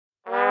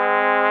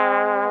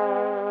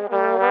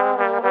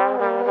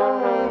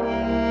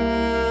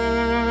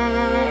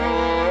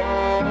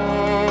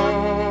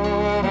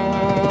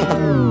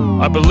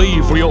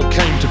believe we all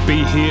came to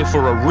be here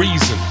for a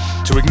reason.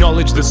 To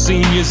acknowledge the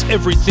seniors,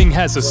 everything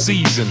has a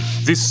season.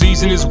 This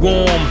season is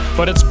warm,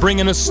 but it's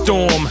bringing a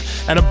storm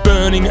and a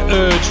burning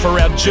urge for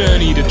our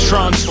journey to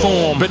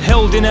transform. But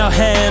held in our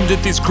hand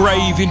at this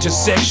grave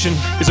intersection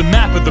is a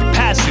map of the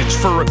passage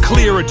for a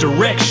clearer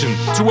direction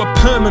to a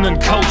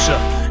permanent culture.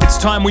 It's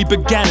time we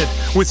began it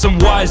with some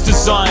wise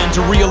design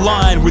to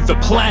realign with the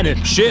planet.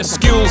 Share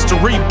skills to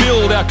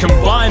rebuild our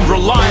combined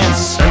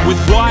reliance, and with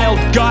wild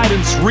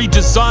guidance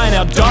redesign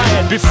our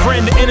diet.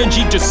 Befriend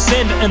energy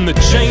descent and the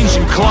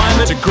changing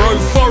climate to grow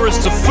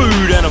forests of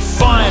food and a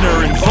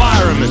finer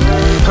environment.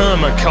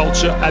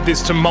 Permaculture at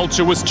this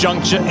tumultuous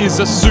juncture is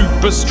a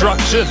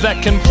superstructure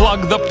that can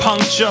plug the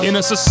puncture. In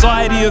a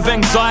society of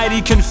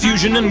anxiety,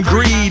 confusion and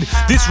greed,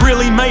 this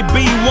really may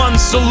be one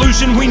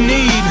solution we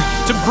need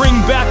to bring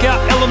back our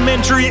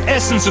elementary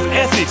essence of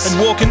ethics and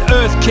walk in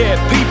earth care,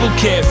 people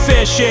care,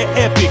 fair share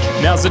epic.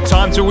 Now's the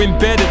time to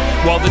embed it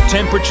while the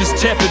temperature's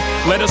tepid.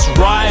 Let us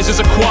rise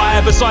as a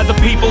choir beside the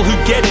people who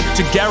get it,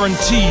 to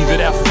guarantee that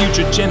our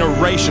future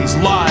generations'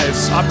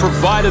 lives are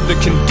provided the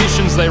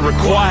conditions they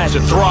require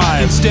to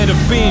thrive, instead of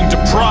being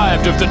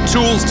deprived of the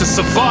tools to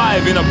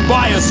survive in a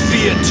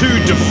biosphere too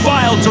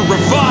defiled to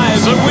revive.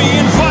 So we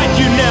invite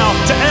you now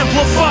to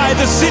amplify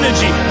the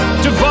synergy,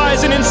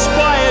 devise an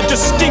inspired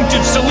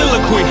distinctive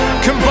soliloquy,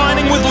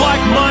 combining with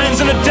like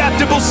minds an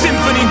adaptable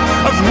symphony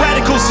of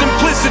radical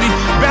simplicity,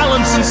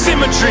 balance and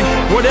symmetry.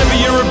 Whatever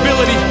your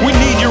ability, we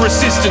need your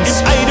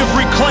assistance in aid of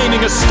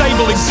reclaiming a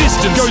stable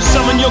existence. Go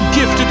summon your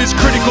gift at this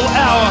critical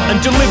hour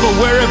and deliver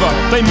wherever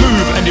they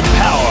move and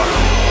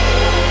empower.